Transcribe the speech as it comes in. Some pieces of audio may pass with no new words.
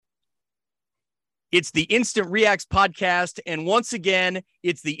It's the Instant Reacts podcast. And once again,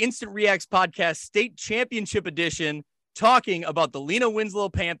 it's the Instant Reacts podcast state championship edition, talking about the Lena Winslow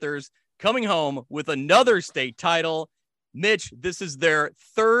Panthers coming home with another state title. Mitch, this is their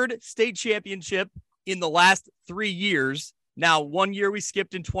third state championship in the last 3 years. Now, 1 year we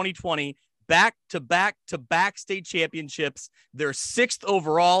skipped in 2020, back-to-back state championships. Their sixth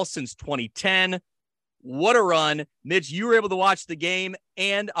overall since 2010. What a run. Mitch, you were able to watch the game,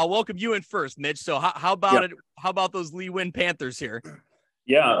 and I'll welcome you in first, Mitch. So how about it? How about those Lee Win Panthers here?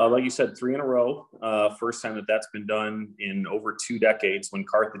 Yeah, like you said, 3 in a row. First time that's been done in over 2 decades when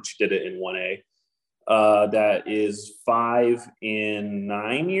Carthage did it in 1A. That is 5 in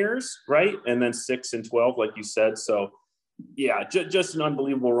 9 years, right? And then 6 in 12, like you said. So, yeah, just an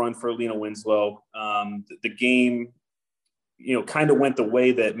unbelievable run for Lena Winslow. The game, kind of went the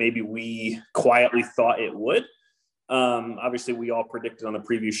way that maybe we quietly thought it would. Obviously, we all predicted on the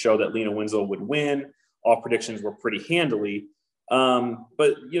preview show that Lena Winslow would win. All predictions were pretty handily.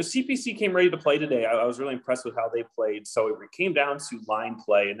 But CPC came ready to play today. I was really impressed with how they played. So it came down to line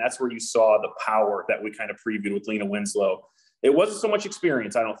play, and that's where you saw the power that we kind of previewed with Lena Winslow. It wasn't so much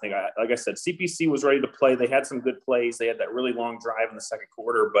experience, I don't think. Like I said, CPC was ready to play. They had some good plays. They had that really long drive in the second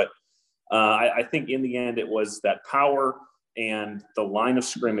quarter. But I think in the end, it was that power and the line of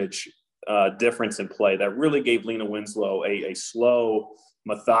scrimmage difference in play that really gave Lena Winslow a slow,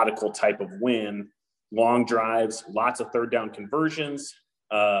 methodical type of win. Long drives, lots of third down conversions,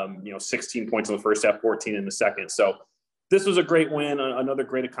 16 points in the first half, 14 in the second. So this was a great win, another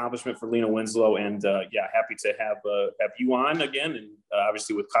great accomplishment for Lena Winslow. And happy to have you on again. And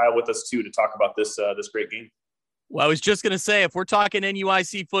obviously with Kyle with us too, to talk about this great game. Well, I was just going to say, if we're talking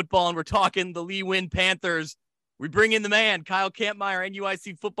NUIC football and we're talking the Lee Win Panthers, we bring in the man, Kyle Kampmeyer,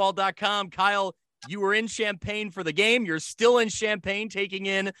 NUICfootball.com. Kyle, you were in Champaign for the game. You're still in Champaign, taking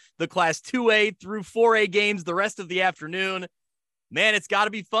in the Class 2A through 4A games the rest of the afternoon. Man, it's got to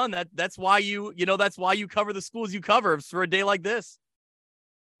be fun. That's why you cover the schools you cover for a day like this.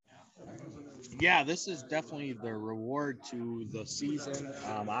 Yeah, this is definitely the reward to the season.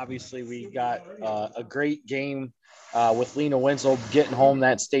 Obviously, we got a great game with Lena Winslow getting home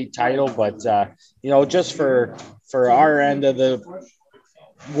that state title. But, just for our end of the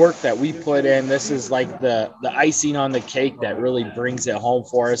work that we put in, this is like the icing on the cake that really brings it home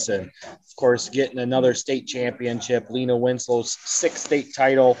for us. And, of course, getting another state championship, Lena Winslow's 6th state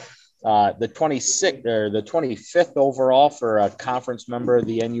title. The 26th or the 25th overall for a conference member of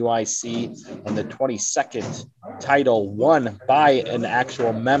the NUIC, and the 22nd title won by an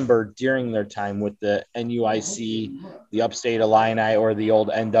actual member during their time with the NUIC, the Upstate Illini, or the old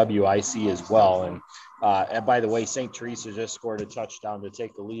NWIC as well. And by the way, St. Teresa just scored a touchdown to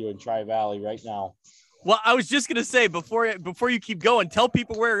take the lead in Tri-Valley right now. Well, I was just going to say, before you keep going, tell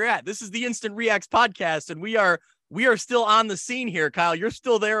people where you're at. This is the Instant Reacts podcast, and we are still on the scene here, Kyle. You're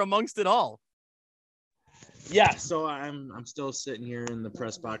still there amongst it all. Yeah, so I'm still sitting here in the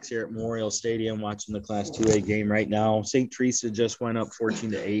press box here at Memorial Stadium watching the Class 2A game right now. St. Teresa just went up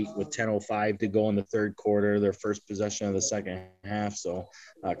 14-8 with 10:05 to go in the third quarter, their first possession of the second half. So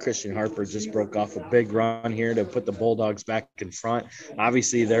Christian Harper just broke off a big run here to put the Bulldogs back in front.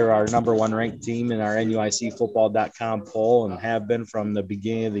 Obviously, they're our number 1 ranked team in our NUICfootball.com poll and have been from the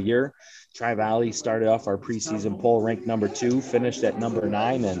beginning of the year. Tri-Valley started off our preseason poll ranked number 2, finished at number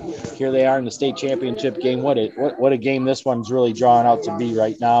 9, and here they are in the state championship game. What a game this one's really drawing out to be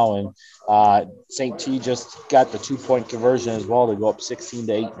right now. And St. T just got the 2-point conversion as well to go up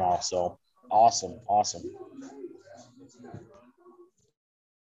 16-8 now. So awesome.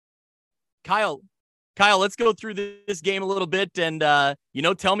 Kyle, let's go through this game a little bit, and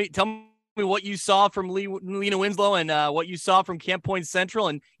tell me what you saw from Lena Winslow and what you saw from Camp Point Central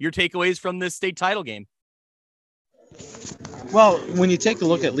and your takeaways from this state title game. Well, when you take a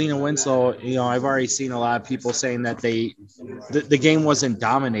look at Lena Winslow, I've already seen a lot of people saying that the game wasn't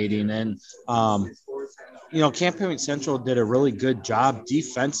dominating. And, Camp Point Central did a really good job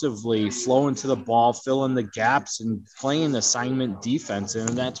defensively, flowing to the ball, filling the gaps, and playing assignment defense. And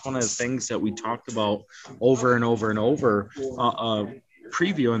that's one of the things that we talked about over and over and over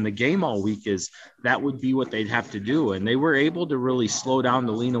previewing the game all week, is that would be what they'd have to do. And they were able to really slow down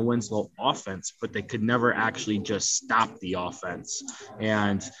the Lena Winslow offense, but they could never actually just stop the offense.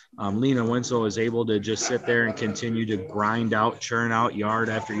 And Lena Winslow was able to just sit there and continue to grind out, churn out yard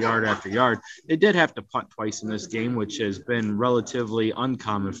after yard after yard. They did have to punt twice in this game, which has been relatively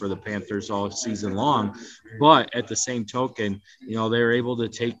uncommon for the Panthers all season long. But at the same token, they were able to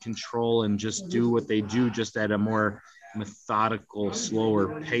take control and just do what they do, just at a more methodical,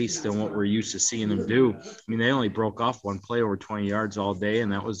 slower pace than what we're used to seeing them do. I mean, they only broke off one play over 20 yards all day,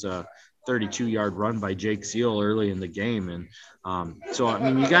 and that was a 32-yard run by Jake Seal early in the game. And so, I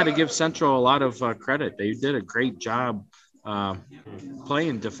mean, you got to give Central a lot of credit. They did a great job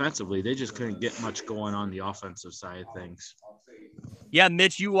playing defensively. They just couldn't get much going on the offensive side of things. Yeah,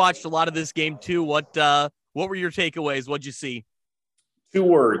 Mitch, you watched a lot of this game too. What were your takeaways? What'd you see? 2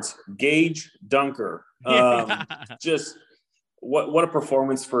 words: Gage Dunker. Just what a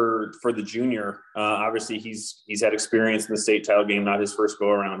performance for the junior. Obviously, he's had experience in the state title game, not his first go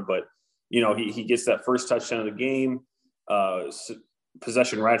around, but he gets that first touchdown of the game.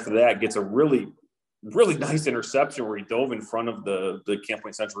 Possession right after that, gets a really nice interception where he dove in front of the Camp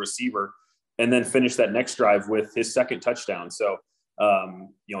Point Central receiver, and then finished that next drive with his second touchdown. So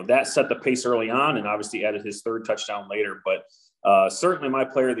that set the pace early on, and obviously added his third touchdown later. But certainly my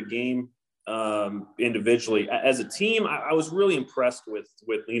player of the game. Individually, as a team, I was really impressed with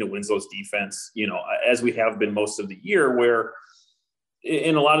Lena Winslow's defense, as we have been most of the year, where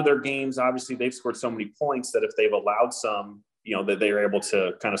in a lot of their games, obviously they've scored so many points that if they've allowed some, that they're able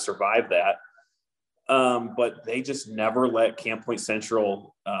to kind of survive that. But they just never let Camp Point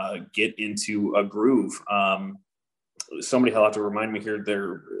Central get into a groove. Somebody will have to remind me here,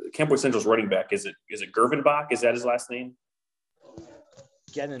 their Camp Point Central's running back, is it Gervenbach? Is that his last name?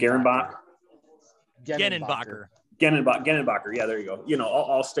 Gerenbach. Genenbacher. Yeah, there you go.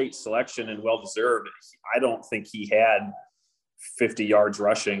 All state selection and well-deserved. I don't think he had 50 yards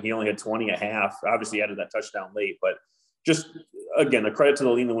rushing. He only had 20 at half. Obviously added that touchdown late, but just, again, the credit to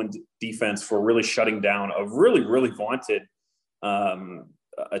the Lena Wind defense for really shutting down a really, really vaunted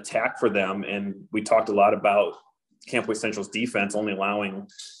attack for them. And we talked a lot about Camp Point Central's defense only allowing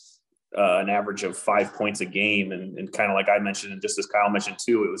an average of 5 points a game. And kind of like I mentioned, and just as Kyle mentioned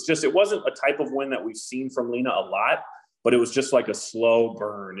too, it wasn't a type of win that we've seen from Lena a lot, but it was just like a slow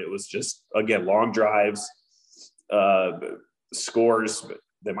burn. It was just, again, long drives, scores.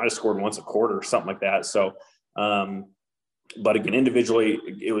 They might've scored once a quarter or something like that. So, but again, individually,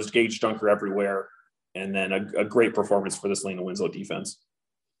 it was Gage Dunker everywhere. And then a great performance for this Lena Winslow defense.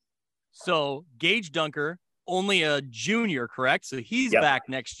 So Gage Dunker, only a junior, correct? So he's Yep. back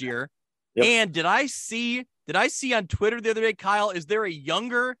next year. Yep. And did I see on Twitter the other day, Kyle, is there a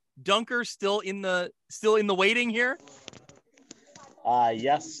younger Dunker still in the waiting here?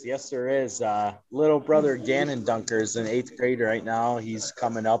 Yes, there is. Little brother Gannon Dunker is in 8th grade right now. He's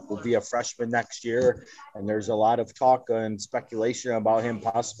coming up, will be a freshman next year. And there's a lot of talk and speculation about him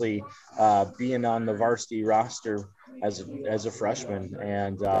possibly being on the varsity roster as a freshman.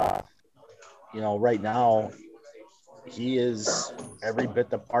 And, right now he is every bit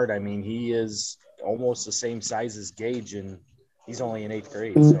the part. I mean, he is almost the same size as Gage, and he's only in 8th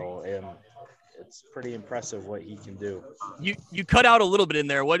grade. So it's pretty impressive what he can do. You cut out a little bit in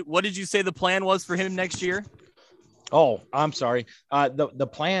there. What did you say the plan was for him next year? Oh, I'm sorry. The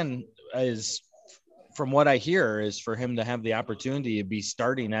plan is, from what I hear, is for him to have the opportunity to be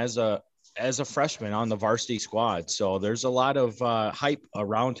starting as a freshman on the varsity squad. So there's a lot of hype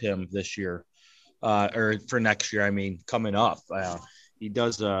around him this year, or for next year. I mean, coming up, he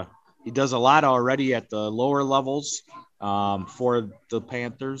does a lot already at the lower levels for the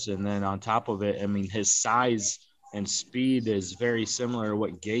Panthers, and then on top of it, I mean, his size and speed is very similar to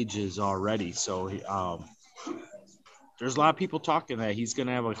what Gage is already. So there's a lot of people talking that he's going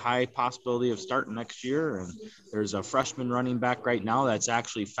to have a high possibility of starting next year. And there's a freshman running back right now that's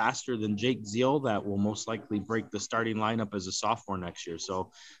actually faster than Jake Zeal that will most likely break the starting lineup as a sophomore next year.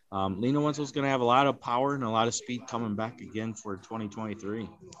 So Lena Wenzel's going to have a lot of power and a lot of speed coming back again for 2023.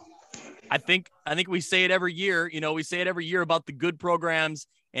 I think we say it every year. We say it every year about the good programs,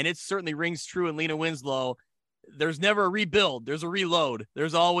 and it certainly rings true in Lena Winslow. There's never a rebuild. There's a reload.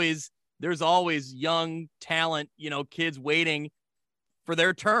 There's always young talent, kids waiting for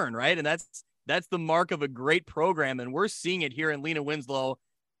their turn, right? And that's the mark of a great program, and we're seeing it here in Lena Winslow.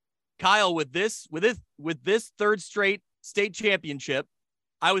 Kyle, with this third straight state championship,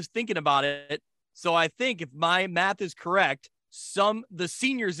 I was thinking about it. So I think if my math is correct, the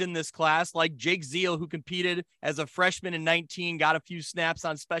seniors in this class, like Jake Zeal, who competed as a freshman in 19, got a few snaps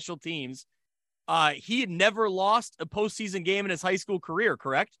on special teams. He had never lost a postseason game in his high school career,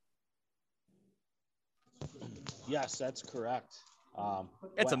 correct? Yes, that's correct.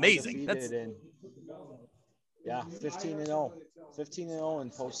 That's amazing. 15-0 in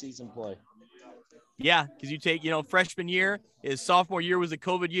postseason play. Yeah, because you take, freshman year, his sophomore year was a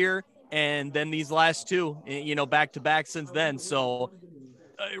COVID year, and then these last two, back to back since then. So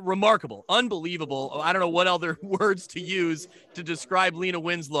remarkable, unbelievable. I don't know what other words to use to describe Lena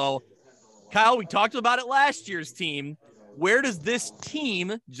Winslow. Kyle, we talked about it last year's team. Where does this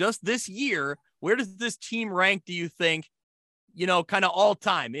team, just this year, where does this team rank, do you think, kind of all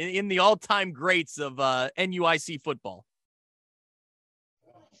time in the all time greats of NUIC football?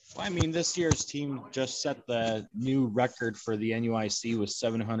 Well, I mean, this year's team just set the new record for the NUIC with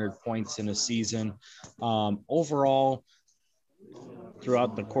 700 points in a season. Overall,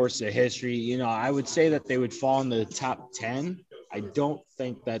 throughout the course of history, I would say that they would fall in the top 10. I don't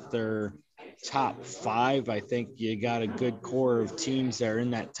think that they're top 5. I think you got a good core of teams that are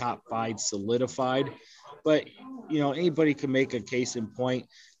in that top 5 solidified. But, anybody can make a case in point.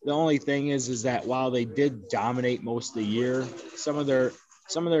 The only thing is that while they did dominate most of the year, some of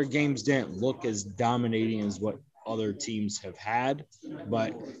their games didn't look as dominating as what other teams have had.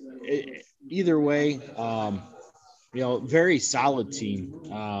 But either way, very solid team.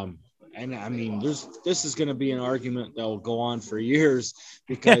 And I mean, this is going to be an argument that will go on for years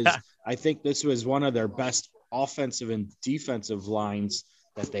because I think this was one of their best offensive and defensive lines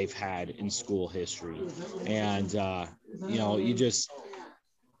that they've had in school history. And, you just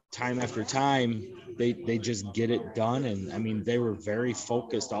time after time, they just get it done. And I mean, they were very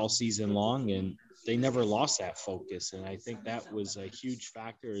focused all season long and they never lost that focus. And I think that was a huge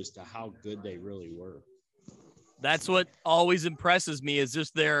factor as to how good they really were. That's what always impresses me is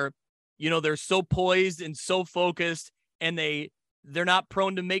just they're so poised and so focused, and they're not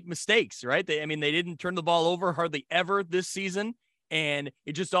prone to make mistakes, right? They didn't turn the ball over hardly ever this season. And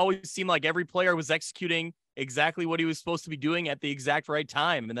it just always seemed like every player was executing exactly what he was supposed to be doing at the exact right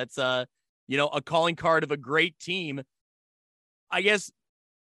time. And that's a calling card of a great team. I guess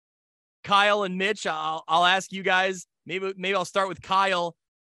Kyle and Mitch, I'll ask you guys, maybe I'll start with Kyle.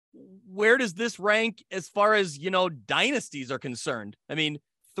 Where does this rank as far as, dynasties are concerned? I mean,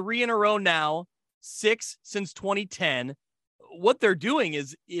 3 in a row now, 6 since 2010. What they're doing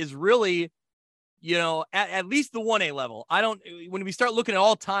is really, at least the 1A level. When we start looking at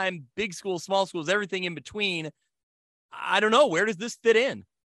all time, big schools, small schools, everything in between, I don't know. Where does this fit in?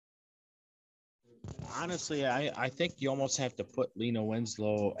 Honestly, I think you almost have to put Lena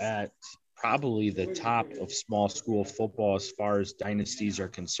Winslow at probably the top of small school football as far as dynasties are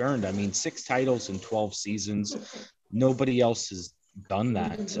concerned. I mean, 6 titles in 12 seasons. Nobody else has done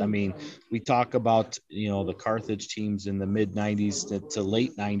that. I mean, we talk about, the Carthage teams in the mid 90s to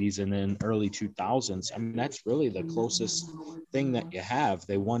late 90s and then early 2000s. I mean, that's really the closest thing that you have.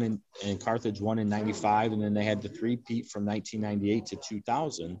 They won and Carthage won in 95, and then they had the three-peat from 1998 to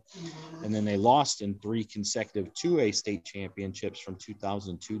 2000. And then they lost in 3 consecutive 2A state championships from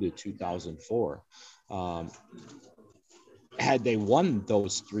 2002 to 2004. Had they won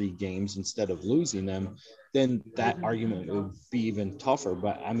those 3 games instead of losing them, then that argument would be even tougher.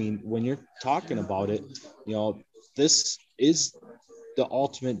 But I mean, when you're talking about it, this is the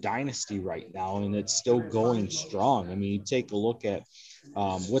ultimate dynasty right now, and it's still going strong. I mean, you take a look at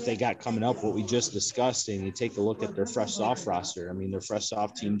what they got coming up, what we just discussed, and you take a look at their fresh off roster. I mean, their fresh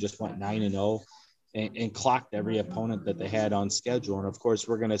off team just went 9-0 and clocked every opponent that they had on schedule. And of course,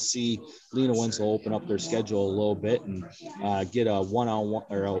 we're going to see Lena Winslow open up their schedule a little bit and get a one-on-one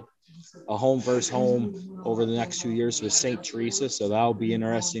or a home versus home over the next 2 years with St. Teresa. So that'll be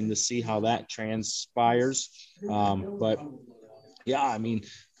interesting to see how that transpires. But yeah, I mean,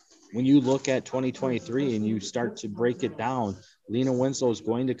 when you look at 2023 and you start to break it down, Lena Winslow is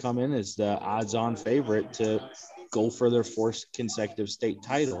going to come in as the odds-on favorite to go for their 4th consecutive state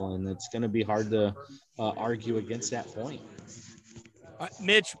title. And it's going to be hard to argue against that point.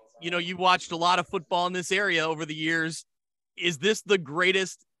 Mitch, you watched a lot of football in this area over the years. Is this the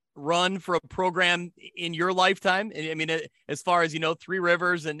greatest run for a program in your lifetime? I mean, as far as, Three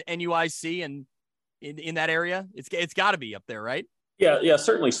Rivers and NUIC and in that area, it's got to be up there, right? Yeah,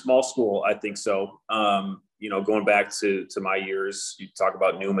 certainly small school. I think so. Going back to my years, you talk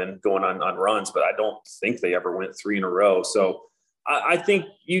about Newman going on runs, but I don't think they ever went 3 in a row. So I think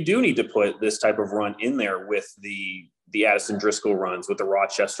you do need to put this type of run in there with the Addison Driscoll runs, with the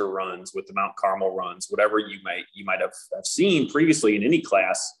Rochester runs, with the Mount Carmel runs, whatever you might have seen previously in any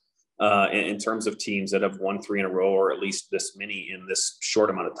class in terms of teams that have won 3 in a row, or at least this many in this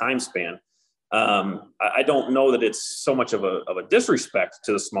short amount of time span. I don't know that it's so much of a disrespect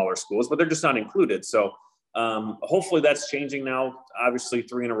to the smaller schools, but they're just not included. So hopefully that's changing now. Obviously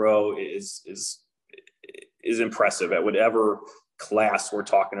 3 in a row is impressive at whatever class we're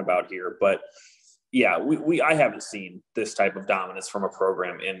talking about here. But yeah, I haven't seen this type of dominance from a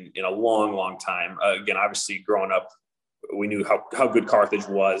program in a long, long time. Again, obviously growing up, we knew how good Carthage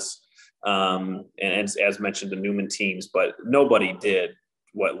was. And as mentioned, the Newman teams, but nobody did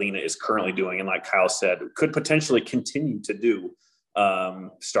what Lena is currently doing. And like Kyle said, could potentially continue to do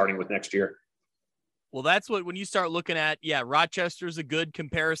starting with next year. Well, that's when you start looking at, Rochester's a good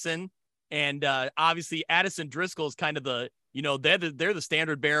comparison. And obviously Addison Driscoll is kind of the, they're the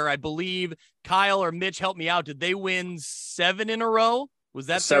standard bearer. I believe Kyle or Mitch, help me out. Did they win 7 in a row? Was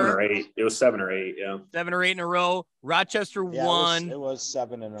that 7 or 8? It was 7 or 8. Yeah. 7 or 8 in a row. Rochester won. It was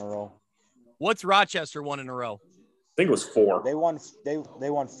 7 in a row. What's Rochester won in a row? I think it was 4. They won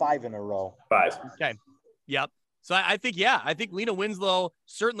 5 in a row. 5. Okay. Yep. So I think Lena Winslow,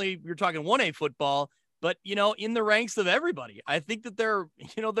 certainly you're talking 1A football, but in the ranks of everybody, I think that they're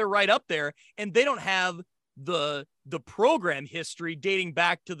right up there, and they don't have the program history dating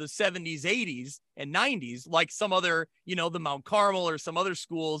back to the 70s, 80s, and 90s, like some other, the Mount Carmel or some other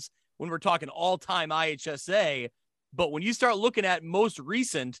schools when we're talking all-time IHSA. But when you start looking at most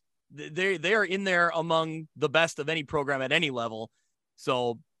recent, they are in there among the best of any program at any level.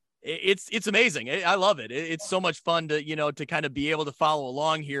 So it's amazing. I love it. It's so much fun to, to kind of be able to follow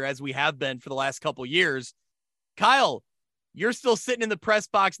along here as we have been for the last couple of years. Kyle, you're still sitting in the press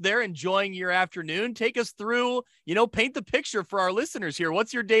box there, enjoying your afternoon. Take us through, paint the picture for our listeners here.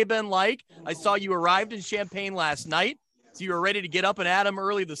 What's your day been like? I saw you arrived in Champaign last night, so you were ready to get up and at 'em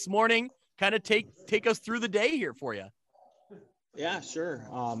early this morning. Kind of take us through the day here for you. Yeah, sure.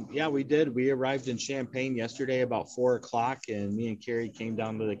 We did. We arrived in Champaign yesterday about 4:00, and me and Carrie came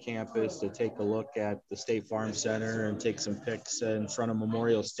down to the campus to take a look at the State Farm Center and take some pics in front of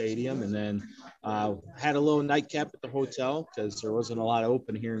Memorial Stadium, and then had a little nightcap at the hotel because there wasn't a lot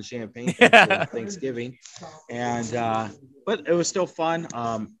open here in Champaign for Thanksgiving. And but it was still fun.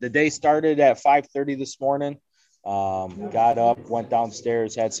 The day started at 5:30 this morning. Got up, went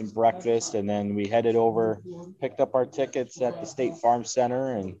downstairs, had some breakfast, and then we headed over, picked up our tickets at the State Farm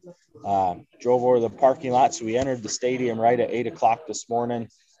Center, and drove over the parking lot. So we entered the stadium right at 8:00 this morning,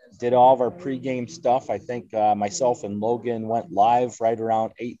 did all of our pregame stuff. I think myself and Logan went live right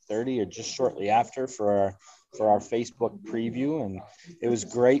around 8:30 or just shortly after for our Facebook preview. And it was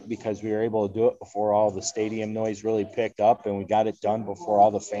great because we were able to do it before all the stadium noise really picked up, and we got it done before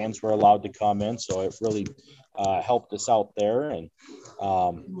all the fans were allowed to come in. So it really helped us out there. And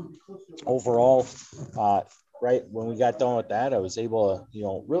overall, right when we got done with that, I was able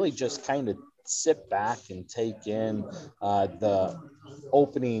to, really just kind of sit back and take in the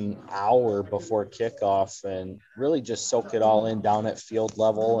opening hour before kickoff and really just soak it all in down at field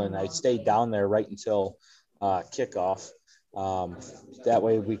level. And I stayed down there right until kickoff. That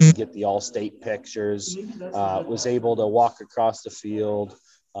way we could get the all-state pictures. Was able to walk across the field.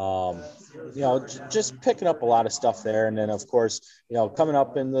 Just picking up a lot of stuff there. And then, of course, coming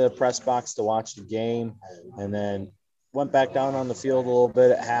up in the press box to watch the game, and then went back down on the field a little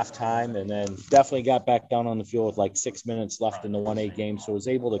bit at halftime, and then definitely got back down on the field with like 6 minutes left in the 1A game. So I was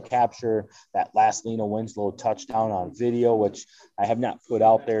able to capture that last Lena Winslow touchdown on video, which I have not put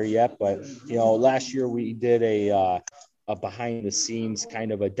out there yet. But, last year we did a behind the scenes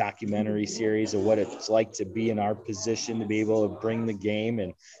kind of a documentary series of what it's like to be in our position to be able to bring the game.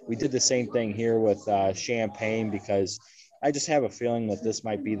 And we did the same thing here with Champaign, because I just have a feeling that this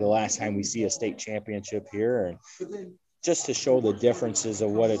might be the last time we see a state championship here. And just to show the differences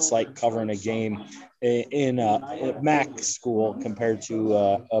of what it's like covering a game in a MAC school compared to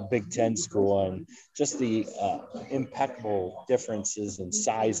a Big Ten school, and just the impeccable differences in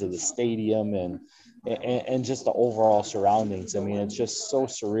size of the stadium and just the overall surroundings. I mean, it's just so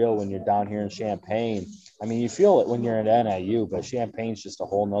surreal when you're down here in Champaign. I mean, you feel it when you're at NIU, but Champaign's just a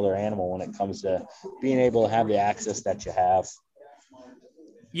whole nother animal when it comes to being able to have the access that you have.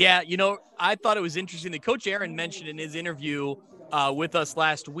 Yeah, I thought it was interesting that Coach Aaron mentioned in his interview with us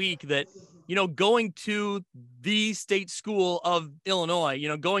last week that, going to the state school of Illinois,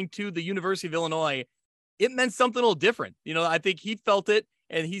 going to the University of Illinois, it meant something a little different. I think he felt it,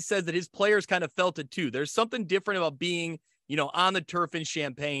 and he says that his players kind of felt it too. There's something different about being, on the turf in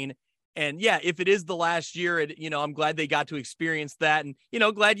Champaign. And yeah, if it is the last year, I'm glad they got to experience that. And,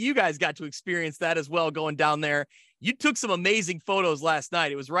 glad you guys got to experience that as well, going down there. You took some amazing photos last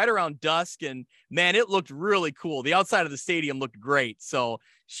night. It was right around dusk, and man, it looked really cool. The outside of the stadium looked great. So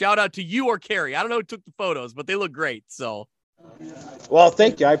shout out to you or Carrie. I don't know who took the photos, but they look great. So. Well,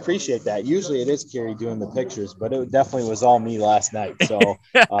 thank you. I appreciate that. Usually it is Carrie doing the pictures, but it definitely was all me last night. So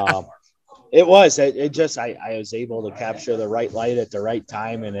it was. I was able to capture the right light at the right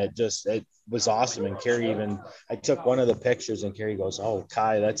time, and it was awesome. And Carrie I took one of the pictures, and Carrie goes, "Oh,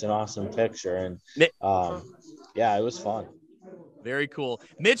 Kai, that's an awesome picture." And yeah, it was fun. Very cool.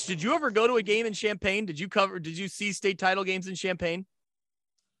 Mitch, did you ever go to a game in Champaign? Did you see state title games in Champaign?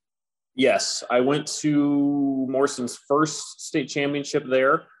 Yes, I went to Morrison's first state championship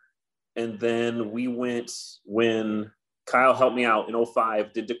there. And then we went when Kyle helped me out in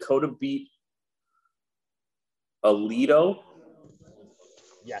 2005. Did Dakota beat Aledo?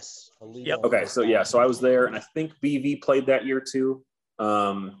 Yes. Yep. Okay, so yeah, so I was there, and I think BV played that year too.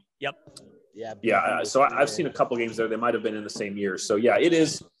 Yep. Yeah. So I've seen a couple games there. They might have been in the same year. So yeah, it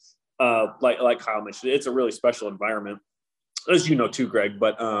is like Kyle mentioned, it's a really special environment, as you know too, Greg.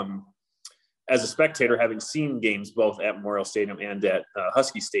 But as a spectator, having seen games both at Memorial Stadium and at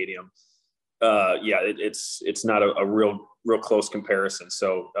Husky Stadium, it's not a real close comparison.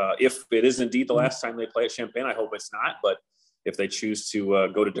 So if it is indeed the last time they play at Champaign, I hope it's not. But if they choose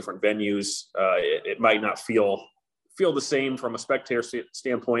to go to different venues, it might not feel the same from a spectator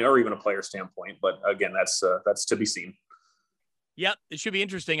standpoint or even a player standpoint. But again, that's to be seen. Yep, it should be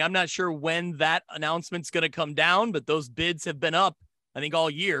interesting. I'm not sure when that announcement's going to come down, but those bids have been up, I think, all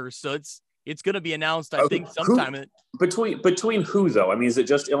year. So it's going to be announced, I think, sometime. Between who, though? I mean, is it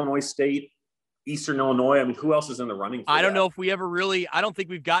just Illinois State, Eastern Illinois? I mean, who else is in the running for I don't know if we ever really – I don't think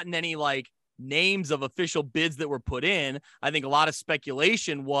we've gotten any, like, names of official bids that were put in. I think a lot of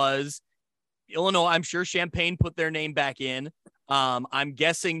speculation was Illinois. I'm sure Champaign put their name back in. I'm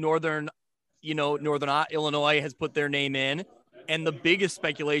guessing Northern Illinois has put their name in, and the biggest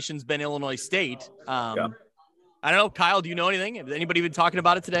speculation's been Illinois State. I don't know, Kyle, do you know anything? Has anybody been talking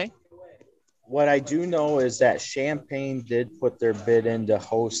about it today? What I do know is that Champaign did put their bid in to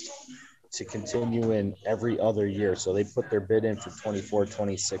host to continue in every other year. So they put their bid in for 24,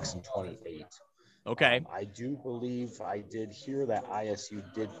 26, and 28. Okay. I do believe I did hear that ISU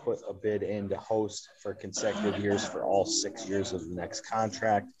did put a bid in to host for consecutive years for all 6 years of the next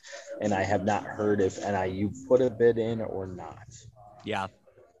contract. And I have not heard if NIU put a bid in or not. Yeah.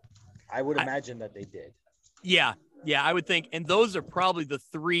 I would imagine that they did. Yeah, I would think. And those are probably the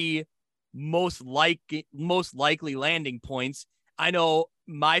three most likely landing points. I know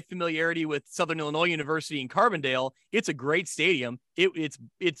my familiarity with Southern Illinois University in Carbondale. It's a great stadium.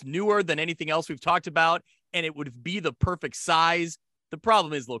 It's newer than anything else we've talked about, and it would be the perfect size. The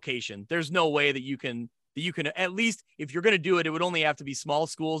problem is location. There's no way that you can at least, if you're going to do it, it would only have to be small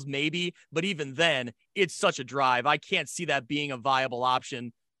schools, maybe. But even then, it's such a drive. I can't see that being a viable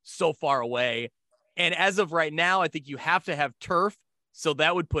option so far away. And as of right now, I think you have to have turf. So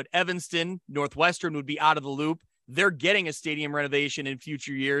that would put Evanston, Northwestern would be out of the loop. They're getting a stadium renovation in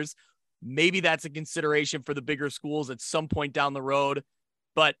future years. Maybe that's a consideration for the bigger schools at some point down the road.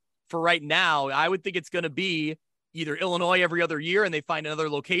 But for right now, I would think it's going to be either Illinois every other year and they find another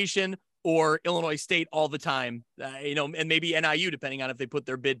location, or Illinois State all the time, and maybe NIU, depending on if they put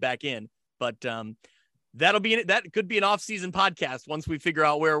their bid back in. But that could be an off-season podcast once we figure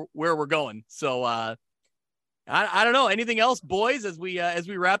out where we're going. So I don't know. Anything else, boys, as we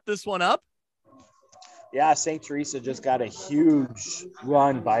wrap this one up? Yeah, St. Teresa just got a huge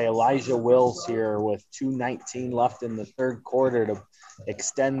run by Elijah Wills here with 2:19 left in the third quarter to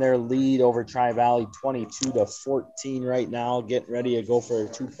extend their lead over Tri-Valley 22-14 right now, getting ready to go for a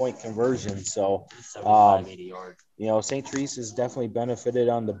 2-point conversion. So, St. Teresa's definitely benefited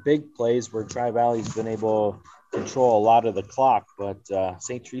on the big plays where Tri-Valley's been able to control a lot of the clock, but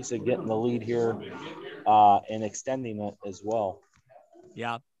St. Teresa getting the lead here and extending it as well.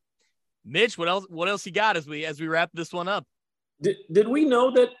 Yeah. Mitch, what else you got as we wrap this one up? Did we know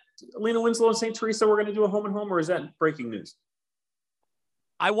that Lena Winslow and St. Teresa were going to do a home and home, or is that breaking news?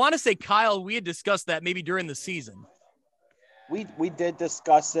 I want to say, Kyle, we had discussed that maybe during the season. We did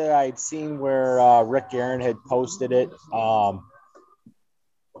discuss it. I'd seen where Rick Aaron had posted it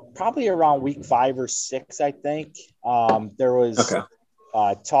probably around week 5 or 6, I think. There was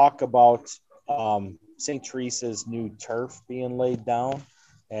talk about St. Teresa's new turf being laid down.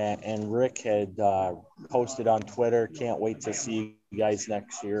 And Rick had posted on Twitter, can't wait to see you guys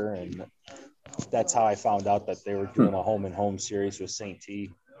next year. And that's how I found out that they were doing a home and home series with St. T.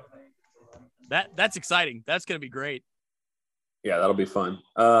 That's exciting. That's going to be great. Yeah, that'll be fun.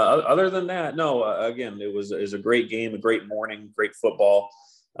 Other than that, no, again, it was a great game, a great morning, great football.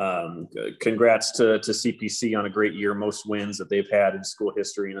 Congrats to CPC on a great year, most wins that they've had in school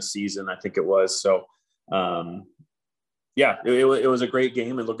history in a season, I think it was. So, yeah, it was a great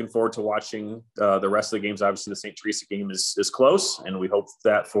game, and looking forward to watching the rest of the games. Obviously, the St. Teresa game is close, and we hope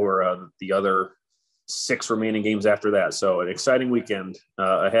that for the other 6 remaining games after that. So an exciting weekend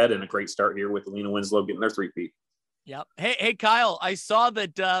ahead, and a great start here with Lena Winslow getting their 3-peat. Yep. Hey, Kyle, I saw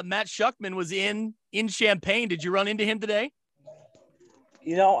that Matt Schuckman was in Champaign. Did you run into him today?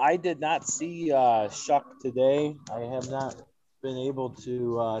 I did not see Schuck today. I have not been able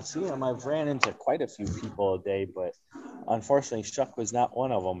to see him. I've ran into quite a few people a day, but unfortunately Schuck was not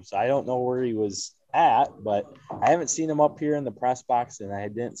one of them. So I don't know where he was at, but I haven't seen him up here in the press box, and I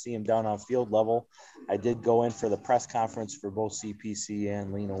didn't see him down on field level. I did go in for the press conference for both CPC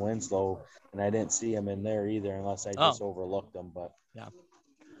and Lena Winslow, and I didn't see him in there either, unless I just overlooked him. But yeah,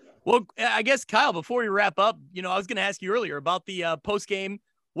 Well, I guess, Kyle, before we wrap up, I was going to ask you earlier about the post game,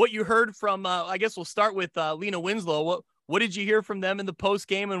 what you heard from, I guess we'll start with Lena Winslow. What did you hear from them in the post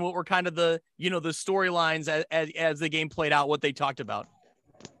game, and what were kind of the storylines as the game played out, what they talked about?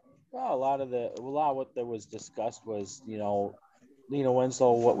 Well, a lot of what that was discussed was, Lena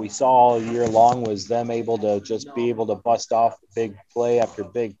Winslow, what we saw all year long was them able to just be able to bust off big play after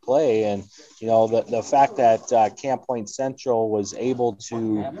big play. And, the fact that Camp Point Central was able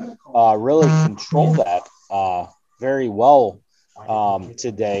to really control that very well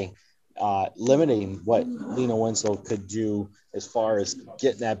today, limiting what Lena Winslow could do as far as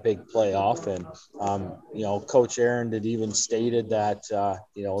getting that big play off. And, Coach Aaron had even stated that,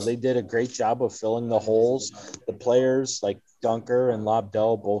 they did a great job of filling the holes. The players like Dunker and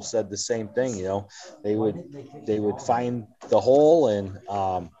Lobdell both said the same thing. They would find the hole, and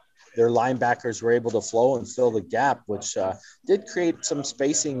their linebackers were able to flow and fill the gap, which did create some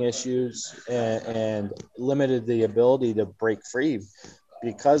spacing issues and limited the ability to break free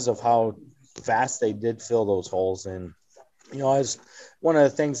because of how fast they did fill those holes. And, as one of the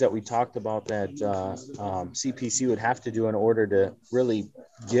things that we talked about that CPC would have to do in order to really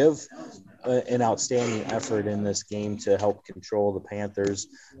give an outstanding effort in this game to help control the Panthers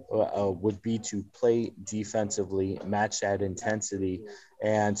would be to play defensively, match that intensity.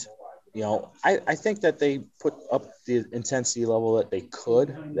 And, I think that they put up the intensity level that they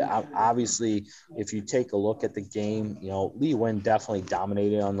could. Obviously, if you take a look at the game, Lee Wynn definitely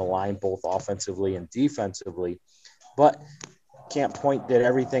dominated on the line, both offensively and defensively. But Camp Point did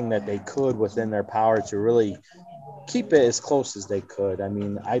everything that they could within their power to really keep it as close as they could. I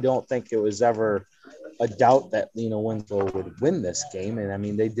mean, I don't think it was ever a doubt that Lena Winslow would win this game. And, I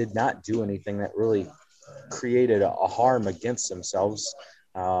mean, they did not do anything that really created a harm against themselves.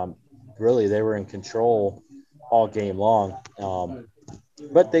 Really, they were in control all game long.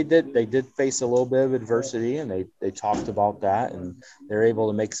 But they did face a little bit of adversity, and they talked about that, and they're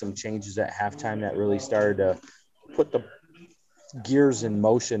able to make some changes at halftime that really started to put the gears in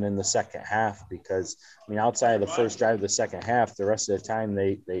motion in the second half. Because, I mean, outside of the first drive of the second half, the rest of the time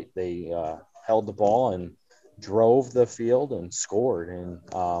they held the ball and drove the field and scored. And,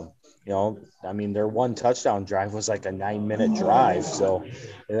 I mean, their one touchdown drive was like a 9-minute drive. So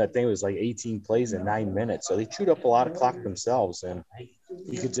that thing was like 18 plays in 9 minutes. So they chewed up a lot of clock themselves, and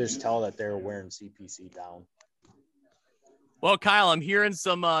you could just tell that they were wearing CPC down. Well, Kyle, I'm hearing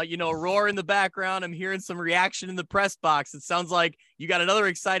some, roar in the background. I'm hearing some reaction in the press box. It sounds like you got another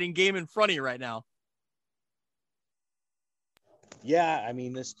exciting game in front of you right now. Yeah, I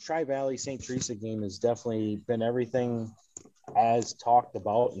mean, this Tri-Valley St. Teresa game has definitely been everything as talked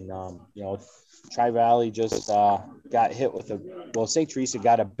about. And, Tri-Valley just got hit with St. Teresa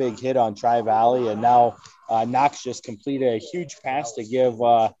got a big hit on Tri-Valley, and now Knox just completed a huge pass to give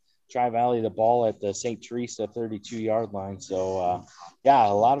Tri-Valley the ball at the St. Teresa 32-yard line. So,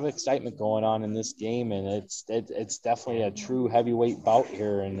 a lot of excitement going on in this game, and it's definitely a true heavyweight bout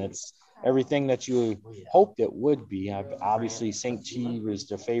here, and it's everything that you hoped it would be. Obviously, St. T was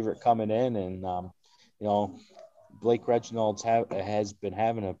the favorite coming in, and, Blake Reginald has been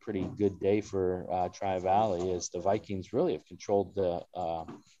having a pretty good day for Tri-Valley, as the Vikings really have controlled the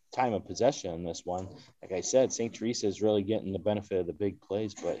time of possession in this one. Like I said, St. Teresa is really getting the benefit of the big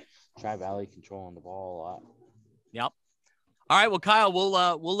plays, but Tri-Valley controlling the ball a lot. Yep. All right. Well, Kyle,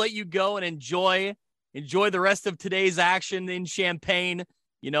 we'll let you go and enjoy the rest of today's action in Champaign,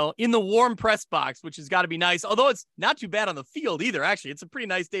 in the warm press box, which has got to be nice. Although it's not too bad on the field either. Actually, it's a pretty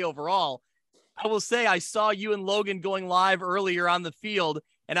nice day overall. I will say I saw you and Logan going live earlier on the field,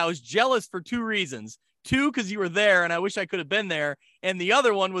 and I was jealous for two reasons. Two, because you were there, and I wish I could have been there. And the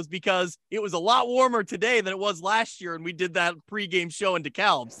other one was because it was a lot warmer today than it was last year, and we did that pregame show in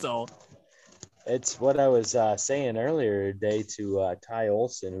DeKalb. So it's what I was saying earlier today to Ty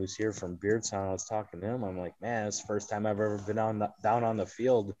Olson, who's here from Beardstown. I was talking to him. I'm like, man, it's the first time I've ever been down on the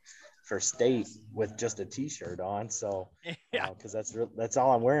field for state with just a T-shirt on. So, because that's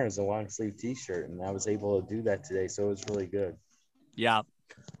all I'm wearing is a long sleeve T-shirt, and I was able to do that today. So it was really good. Yeah.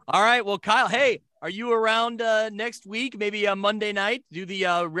 All right. Well, Kyle, hey, are you around next week? Maybe a Monday night, do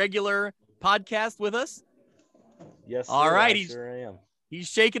the regular podcast with us? Yes. Sir, all right. Sure I am. He's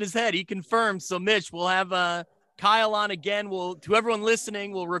shaking his head. He confirms. So Mitch, we'll have Kyle on again. To everyone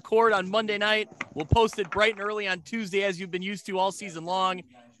listening, we'll record on Monday night. We'll post it bright and early on Tuesday, as you've been used to all season long.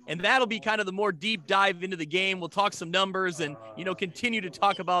 And that'll be kind of the more deep dive into the game. We'll talk some numbers and, continue to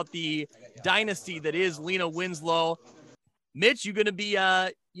talk about the dynasty that is Lena Winslow. Mitch, you going to be,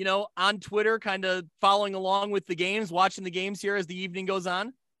 on Twitter, kind of following along with the games, watching the games here as the evening goes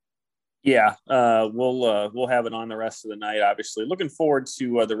on? Yeah, we'll have it on the rest of the night. Obviously, looking forward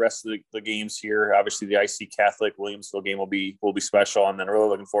to the rest of the games here. Obviously, the IC Catholic Williamsville game will be special, and then really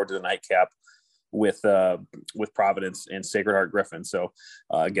looking forward to the nightcap with Providence and Sacred Heart Griffin. So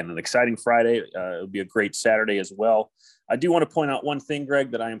again, an exciting Friday. It'll be a great Saturday as well. I do want to point out one thing,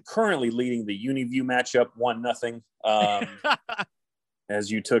 Greg, that I am currently leading the UniView matchup 1-0. As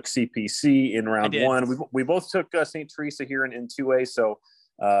you took CPC in round one, we both took St. Teresa here in 2A. So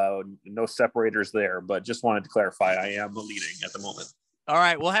no separators there, but just wanted to clarify I am leading at the moment. All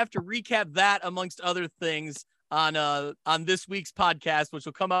right, we'll have to recap that amongst other things on this week's podcast, which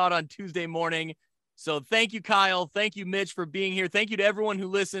will come out on Tuesday morning. So thank you, Kyle. Thank you, Mitch, for being here. Thank you to everyone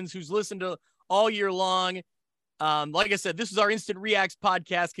who's listened to all year long. Like I said, this is our Instant Reacts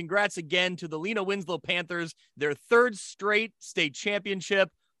podcast. Congrats again to the Lena Winslow Panthers, their third straight state championship.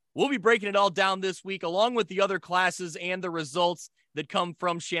 We'll be breaking it all down this week, along with the other classes and the results that come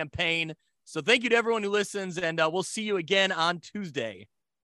from Champaign. So thank you to everyone who listens, and we'll see you again on Tuesday.